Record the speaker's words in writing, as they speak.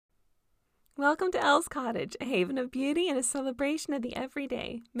Welcome to Elle's Cottage, a haven of beauty and a celebration of the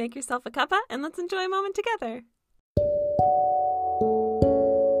everyday. Make yourself a cuppa and let's enjoy a moment together.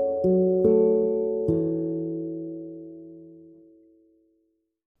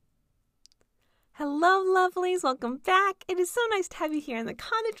 Hello, lovelies. Welcome back. It is so nice to have you here in the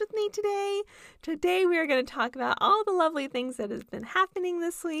cottage with me today. Today we are going to talk about all the lovely things that have been happening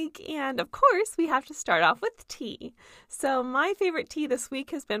this week. And of course, we have to start off with tea. So my favorite tea this week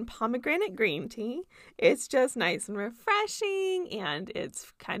has been pomegranate green tea. It's just nice and refreshing and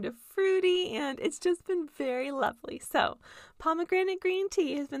it's kind of fruity and it's just been very lovely. So pomegranate green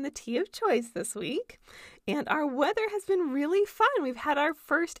tea has been the tea of choice this week. And our weather has been really fun. We've had our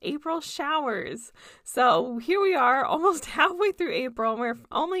first April showers. So here we are almost halfway through April and we're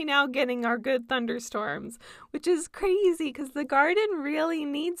only now getting our good thunderstorms, which is crazy because the garden really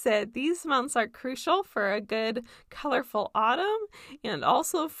needs it. These months are crucial for a good colorful autumn and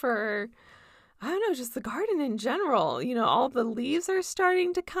also for just the garden in general. You know, all the leaves are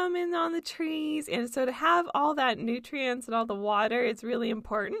starting to come in on the trees. And so to have all that nutrients and all the water is really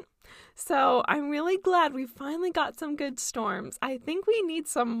important. So I'm really glad we finally got some good storms. I think we need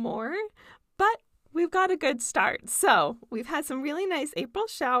some more, but we've got a good start. So we've had some really nice April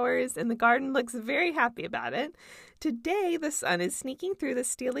showers and the garden looks very happy about it. Today, the sun is sneaking through the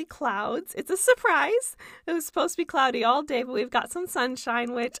steely clouds. It's a surprise. It was supposed to be cloudy all day, but we've got some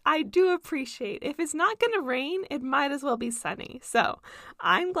sunshine, which I do appreciate. If it's not going to rain, it might as well be sunny. So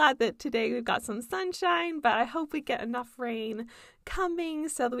I'm glad that today we've got some sunshine, but I hope we get enough rain coming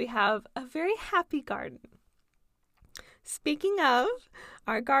so that we have a very happy garden. Speaking of,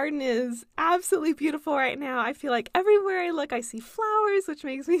 our garden is absolutely beautiful right now. I feel like everywhere I look, I see flowers, which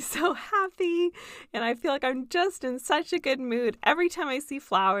makes me so happy. And I feel like I'm just in such a good mood every time I see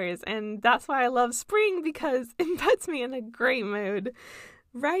flowers. And that's why I love spring, because it puts me in a great mood.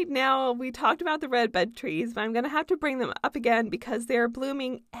 Right now, we talked about the redbud trees, but I'm going to have to bring them up again because they're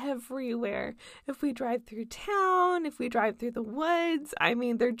blooming everywhere. If we drive through town, if we drive through the woods,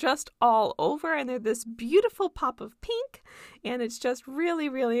 they're just all over and they're this beautiful pop of pink and it's just really,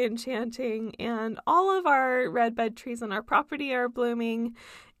 really enchanting. And all of our redbud trees on our property are blooming.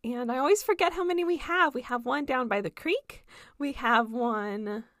 And I always forget how many we have. We have one down by the creek. We have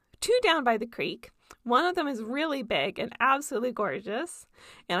two down by the creek. One of them is really big and absolutely gorgeous,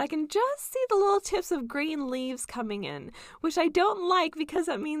 and I can just see the little tips of green leaves coming in, which I don't like because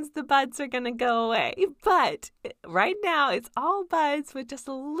that means the buds are going to go away. But right now it's all buds with just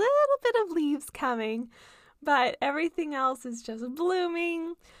a little bit of leaves coming, but everything else is just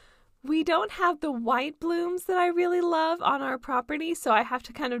blooming. We don't have the white blooms that I really love on our property, so I have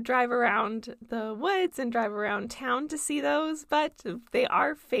to kind of drive around the woods and drive around town to see those, but they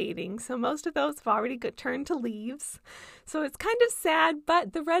are fading, so most of those have already turned to leaves. So it's kind of sad,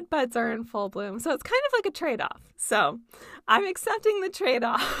 but the red buds are in full bloom, so it's kind of like a trade-off. So I'm accepting the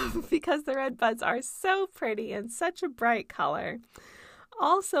trade-off because the red buds are so pretty and such a bright color.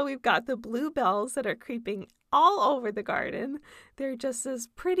 Also, we've got the bluebells that are creeping all over the garden. They're just this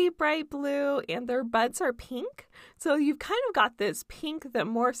pretty bright blue and their buds are pink. So you've kind of got this pink that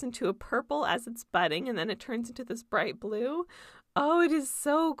morphs into a purple as it's budding and then it turns into this bright blue. Oh, it is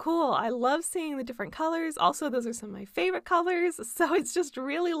so cool. I love seeing the different colors. Also, those are some of my favorite colors. So it's just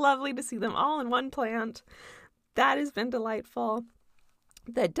really lovely to see them all in one plant. That has been delightful.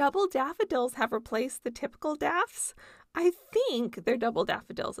 The double daffodils have replaced the typical daffs. I think they're double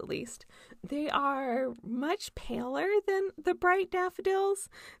daffodils at least. They are much paler than the bright daffodils.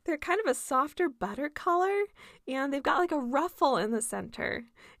 They're kind of a softer butter color and they've got like a ruffle in the center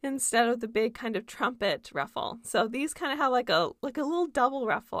instead of the big kind of trumpet ruffle. So these kind of have like a little double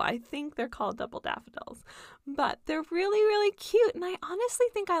ruffle. I think they're called double daffodils. But they're really, really cute and I honestly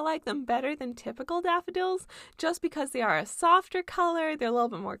think I like them better than typical daffodils just because they are a softer color, they're a little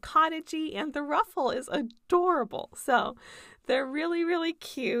bit more cottagey, and the ruffle is adorable. So they're really, really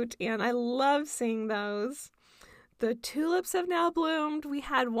cute and I love seeing those. The tulips have now bloomed. We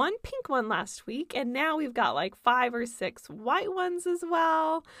had one pink one last week and now we've got like 5 or 6 white ones as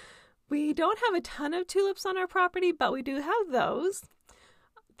well. We don't have a ton of tulips on our property, but we do have those.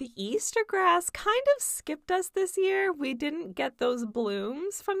 The Easter grass kind of skipped us this year. We didn't get those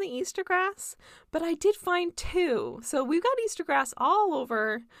blooms from the Easter grass, but I did find 2. So we've got Easter grass all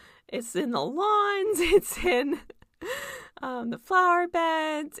over. It's in the lawns, it's in the flower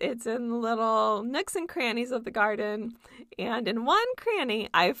beds, it's in the little nooks and crannies of the garden. And in one cranny,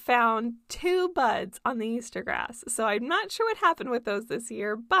 I found 2 buds on the Easter grass. So I'm not sure what happened with those this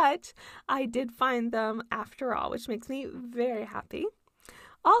year, but I did find them after all, which makes me very happy.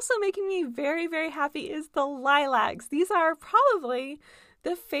 Also making me very, very happy is the lilacs. These are probably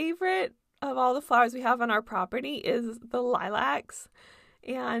the favorite of all the flowers we have on our property is the lilacs.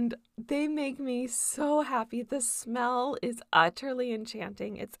 And they make me so happy. The smell is utterly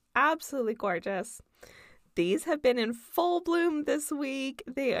enchanting. It's absolutely gorgeous. These have been in full bloom this week.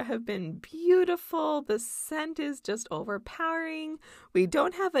 They have been beautiful. The scent is just overpowering. We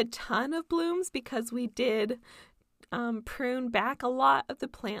don't have a ton of blooms because we did prune back a lot of the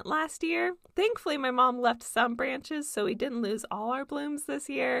plant last year. Thankfully, my mom left some branches, so we didn't lose all our blooms this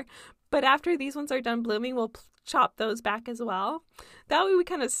year. But after these ones are done blooming, we'll chop those back as well. That way we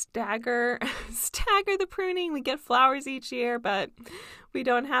kind of stagger the pruning. We get flowers each year, but we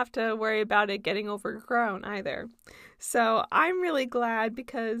don't have to worry about it getting overgrown either. So I'm really glad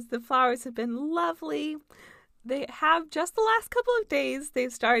because the flowers have been lovely. They have just the last couple of days,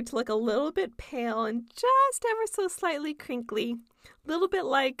 they've started to look a little bit pale and just ever so slightly crinkly. A little bit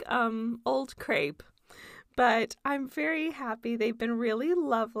like old crepe. But I'm very happy. They've been really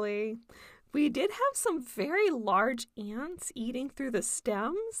lovely. We did have some very large ants eating through the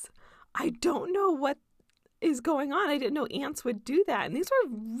stems. I don't know what is going on. I didn't know ants would do that. And these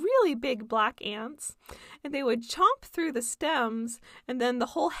were really big black ants. And they would chomp through the stems, and then the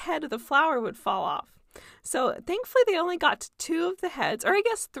whole head of the flower would fall off. So thankfully they only got to 2 of the heads, or I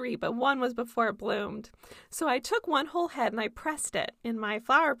guess 3, but 1 was before it bloomed. So I took 1 whole head and I pressed it in my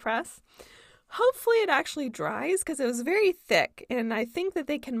flower press. Hopefully it actually dries because it was very thick, and I think that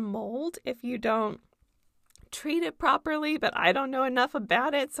they can mold if you don't treat it properly, but I don't know enough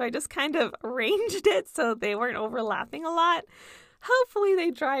about it, so I just kind of arranged it so they weren't overlapping a lot. Hopefully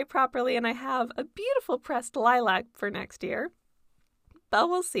they dry properly and I have a beautiful pressed lilac for next year. But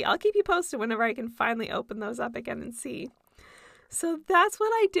we'll see. I'll keep you posted whenever I can finally open those up again and see. So that's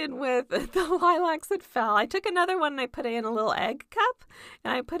what I did with the lilacs that fell. I took another one and I put it in a little egg cup,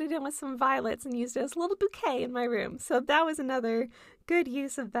 and I put it in with some violets and used it as a little bouquet in my room. So that was another good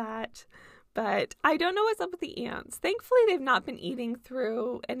use of that. But I don't know what's up with the ants. Thankfully, they've not been eating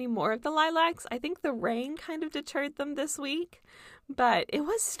through any more of the lilacs. I think the rain kind of deterred them this week. But it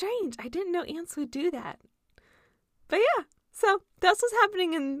was strange. I didn't know ants would do that. But yeah, so that's what's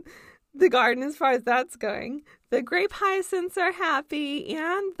happening in the garden as far as that's going. The grape hyacinths are happy,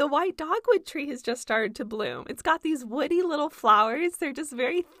 and the white dogwood tree has just started to bloom. It's got these woody little flowers. They're just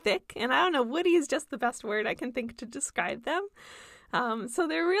very thick, and I don't know, woody is just the best word I can think to describe them. So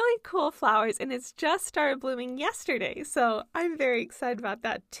they're really cool flowers, and it's just started blooming yesterday, so I'm very excited about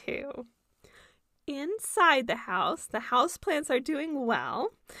that too. Inside the house plants are doing well.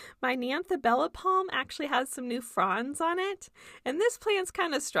 My Nanthabella palm actually has some new fronds on it, and this plant's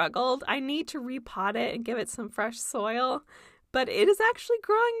kind of struggled. I need to repot it and give it some fresh soil, but it is actually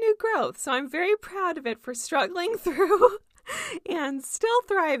growing new growth, so I'm very proud of it for struggling through and still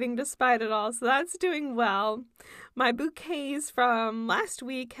thriving despite it all, so that's doing well. My bouquets from last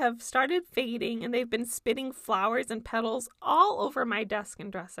week have started fading, and they've been spitting flowers and petals all over my desk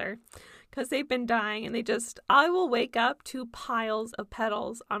and dresser because they've been dying, and I will wake up to piles of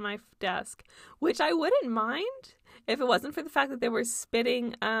petals on my desk, which I wouldn't mind if it wasn't for the fact that they were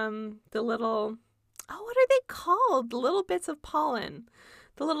spitting the little, what are they called? The little bits of pollen.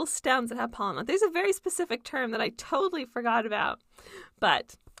 The little stems that have pollen on. There's a very specific term that I totally forgot about.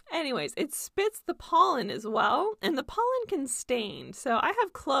 But anyways, it spits the pollen as well, and the pollen can stain. So I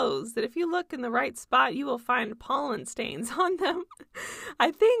have clothes that if you look in the right spot, you will find pollen stains on them.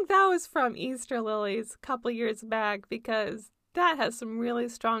 I think that was from Easter lilies a couple years back because that has some really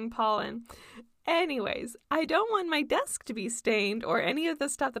strong pollen. Anyways, I don't want my desk to be stained or any of the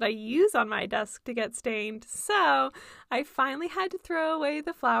stuff that I use on my desk to get stained, so I finally had to throw away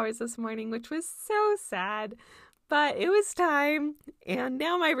the flowers this morning, which was so sad, but it was time, and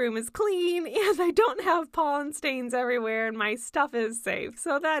now my room is clean, and I don't have pollen stains everywhere, and my stuff is safe,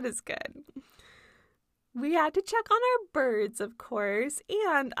 so that is good. We had to check on our birds, of course,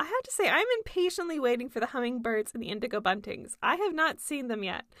 and I have to say I'm impatiently waiting for the hummingbirds and the indigo buntings. I have not seen them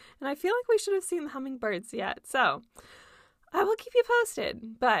yet, and I feel like we should have seen the hummingbirds yet, so I will keep you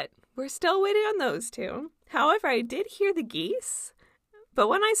posted, but we're still waiting on those two. However, I did hear the geese, but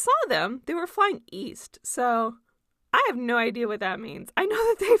when I saw them, they were flying east, so I have no idea what that means. I know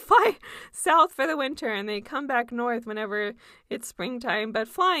that they fly south for the winter and they come back north whenever it's springtime, but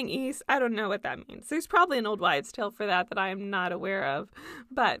flying east, I don't know what that means. There's probably an old wives' tale for that I am not aware of.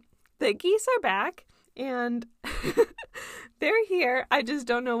 But the geese are back and they're here. I just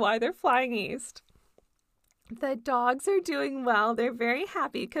don't know why they're flying east. The dogs are doing well. They're very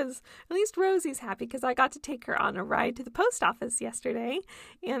happy because, at least Rosie's happy because I got to take her on a ride to the post office yesterday,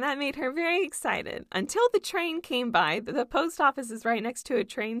 and that made her very excited until the train came by. The post office is right next to a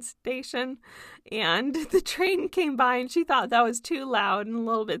train station, and the train came by and she thought that was too loud and a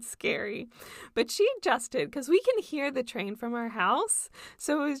little bit scary. But she adjusted because we can hear the train from our house,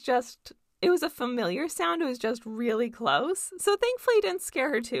 so it was a familiar sound. It was just really close. So thankfully it didn't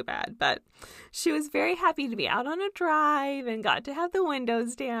scare her too bad. But she was very happy to be out on a drive and got to have the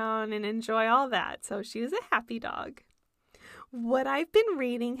windows down and enjoy all that. So she was a happy dog. What I've been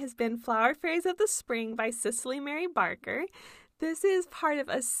reading has been Flower Fairies of the Spring by Cicely Mary Barker. This is part of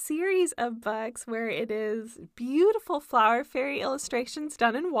a series of books where it is beautiful flower fairy illustrations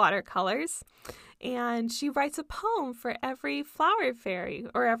done in watercolors. And she writes a poem for every flower fairy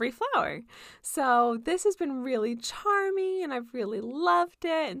or every flower. So this has been really charming and I've really loved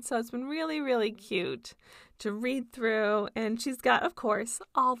it. And so it's been really, really cute to read through. And she's got, of course,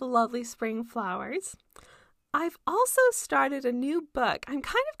 all the lovely spring flowers. I've also started a new book. I'm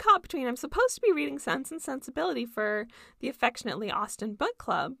kind of caught between, I'm supposed to be reading Sense and Sensibility for the Affectionately Austen Book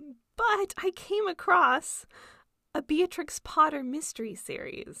Club, but I came across a Beatrix Potter mystery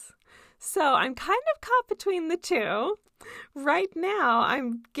series. So I'm kind of caught between the two. Right now,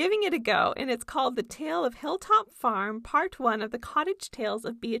 I'm giving it a go, and it's called The Tale of Hilltop Farm, Part 1 of the Cottage Tales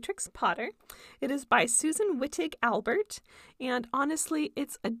of Beatrix Potter. It is by Susan Wittig Albert, and honestly,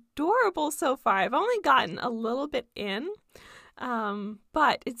 it's adorable so far. I've only gotten a little bit in,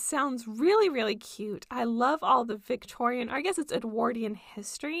 but it sounds really, really cute. I love all the Victorian, or I guess it's Edwardian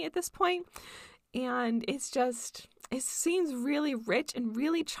history at this point, and it seems really rich and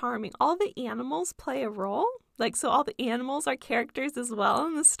really charming. All the animals play a role. So all the animals are characters as well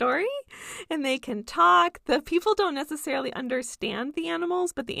in the story, and they can talk. The people don't necessarily understand the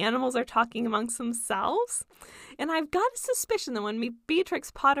animals, but the animals are talking amongst themselves. And I've got a suspicion that when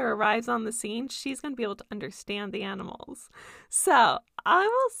Beatrix Potter arrives on the scene, she's going to be able to understand the animals. So I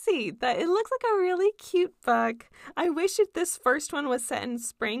will see. That it looks like a really cute book. I wish this first one was set in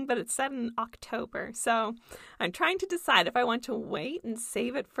spring, but it's set in October. So I'm trying to decide if I want to wait and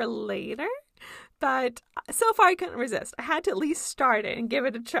save it for later. But so far I couldn't resist. I had to at least start it and give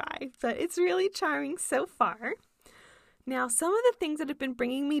it a try. But it's really charming so far. Now, some of the things that have been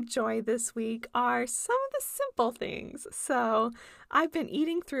bringing me joy this week are some of the simple things. So I've been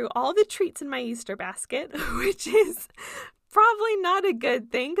eating through all the treats in my Easter basket, which is probably not a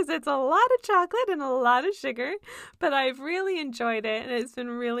good thing because it's a lot of chocolate and a lot of sugar. But I've really enjoyed it and it's been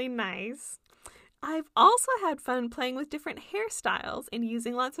really nice. I've also had fun playing with different hairstyles and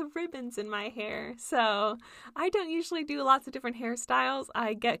using lots of ribbons in my hair. So I don't usually do lots of different hairstyles.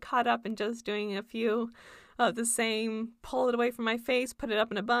 I get caught up in just doing a few of the same, pull it away from my face, put it up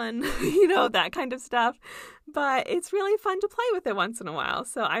in a bun, that kind of stuff. But it's really fun to play with it once in a while.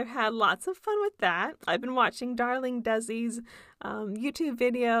 So I've had lots of fun with that. I've been watching Darling Desi's YouTube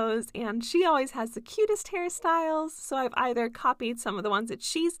videos, and she always has the cutest hairstyles. So I've either copied some of the ones that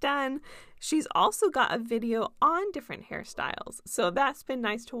she's done. She's also got a video on different hairstyles. So that's been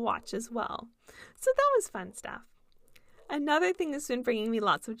nice to watch as well. So that was fun stuff. Another thing that's been bringing me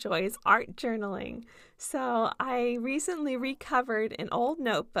lots of joy is art journaling. So I recently recovered an old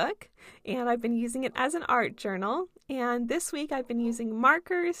notebook, and I've been using it as an art journal. And this week I've been using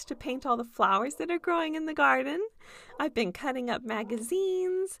markers to paint all the flowers that are growing in the garden. I've been cutting up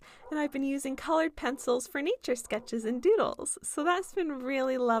magazines, and I've been using colored pencils for nature sketches and doodles. So that's been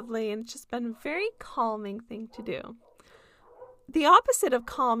really lovely, and it's just been a very calming thing to do. The opposite of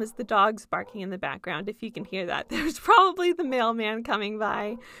calm is the dogs barking in the background, if you can hear that. There's probably the mailman coming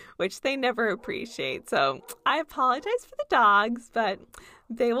by, which they never appreciate. So I apologize for the dogs, but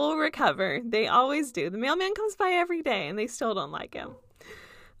they will recover. They always do. The mailman comes by every day, and they still don't like him.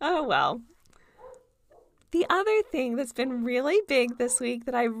 Oh, well. The other thing that's been really big this week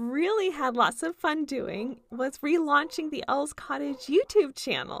that I really had lots of fun doing was relaunching the Elle's Cottage YouTube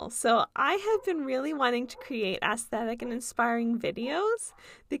channel. So I have been really wanting to create aesthetic and inspiring videos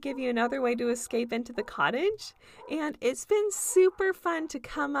that give you another way to escape into the cottage. And it's been super fun to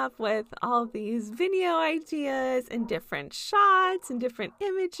come up with all these video ideas and different shots and different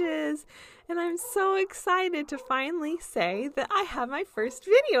images. And I'm so excited to finally say that I have my first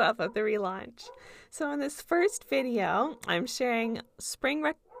video up of the relaunch. So in this first video, I'm sharing spring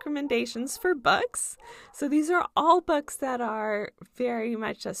recommendations for books. So these are all books that are very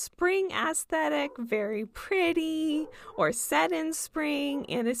much a spring aesthetic, very pretty, or set in spring,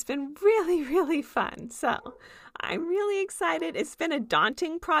 and it's been really, really fun. So I'm really excited. It's been a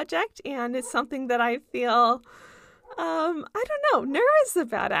daunting project, and it's something that I feel, nervous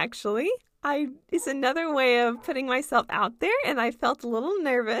about, actually. It's another way of putting myself out there, and I felt a little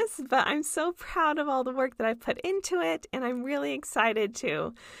nervous, but I'm so proud of all the work that I put into it, and I'm really excited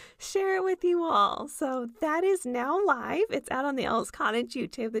to share it with you all. So that is now live. It's out on the Elle's Cottage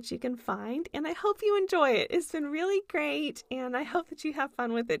YouTube that you can find, and I hope you enjoy it. It's been really great, and I hope that you have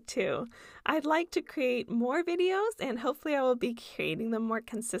fun with it too. I'd like to create more videos, and hopefully I will be creating them more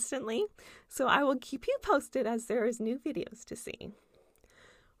consistently, so I will keep you posted as there is new videos to see.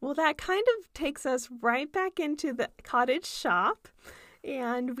 Well, that kind of takes us right back into the cottage shop,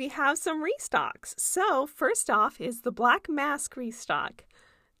 and we have some restocks. So first off is the black mask restock.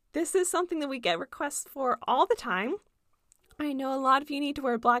 This is something that we get requests for all the time. I know a lot of you need to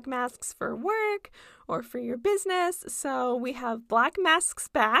wear black masks for work or for your business, so we have black masks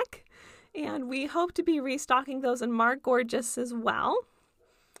back, and we hope to be restocking those in Mar Gorgeous as well.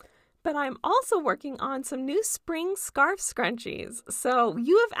 But I'm also working on some new spring scarf scrunchies. So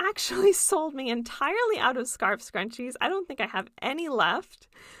you have actually sold me entirely out of scarf scrunchies. I don't think I have any left.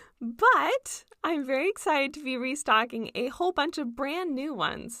 But I'm very excited to be restocking a whole bunch of brand new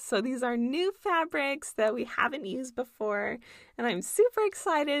ones. So these are new fabrics that we haven't used before, and I'm super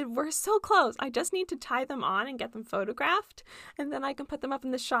excited. We're so close. I just need to tie them on and get them photographed, and then I can put them up in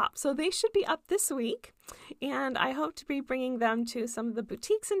the shop. So they should be up this week, and I hope to be bringing them to some of the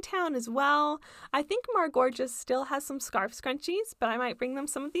boutiques in town as well. I think Mar Gorgeous still has some scarf scrunchies, but I might bring them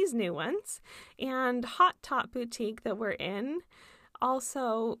some of these new ones. And Hot Top Boutique that we're in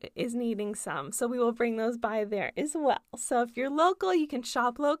also is needing some, so we will bring those by there as well. So if you're local, you can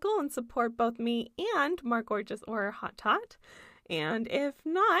shop local and support both me and Mar Gorgeous or Hot Tot. And if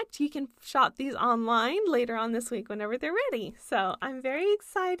not, you can shop these online later on this week whenever they're ready. So I'm very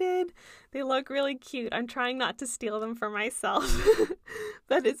excited. They look really cute. I'm trying not to steal them for myself,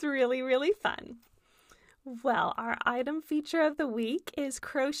 but it's really, really fun. Well, our item feature of the week is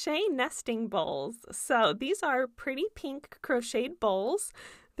crochet nesting bowls. So these are pretty pink crocheted bowls.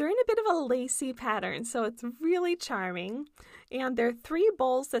 They're in a bit of a lacy pattern, so it's really charming. And they're 3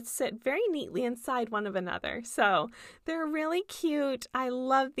 bowls that sit very neatly inside one of another. So they're really cute. I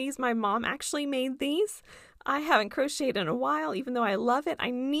love these. My mom actually made these. I haven't crocheted in a while, even though I love it.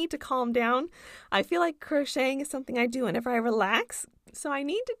 I need to calm down. I feel like crocheting is something I do whenever I relax. So I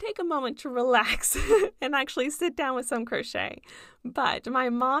need to take a moment to relax and actually sit down with some crochet. But my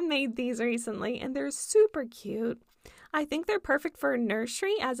mom made these recently, and they're super cute. I think they're perfect for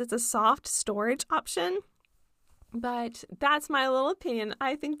nursery as it's a soft storage option. But that's my little opinion.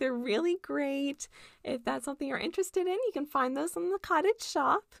 I think they're really great. If that's something you're interested in, you can find those in the cottage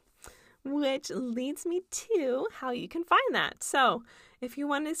shop, which leads me to how you can find that. So if you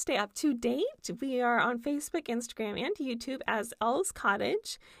want to stay up to date, we are on Facebook, Instagram, and YouTube as Elle's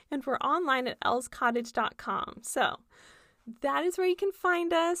Cottage, and we're online at ellscottage.com. So that is where you can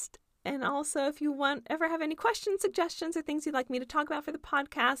find us. And also, if you ever have any questions, suggestions, or things you'd like me to talk about for the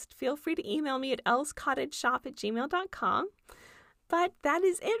podcast, feel free to email me at ellscottageshop@gmail.com. But that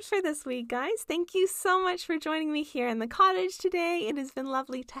is it for this week, guys. Thank you so much for joining me here in the cottage today. It has been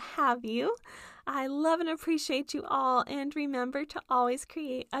lovely to have you. I love and appreciate you all, and remember to always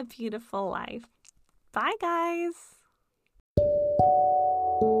create a beautiful life. Bye, guys.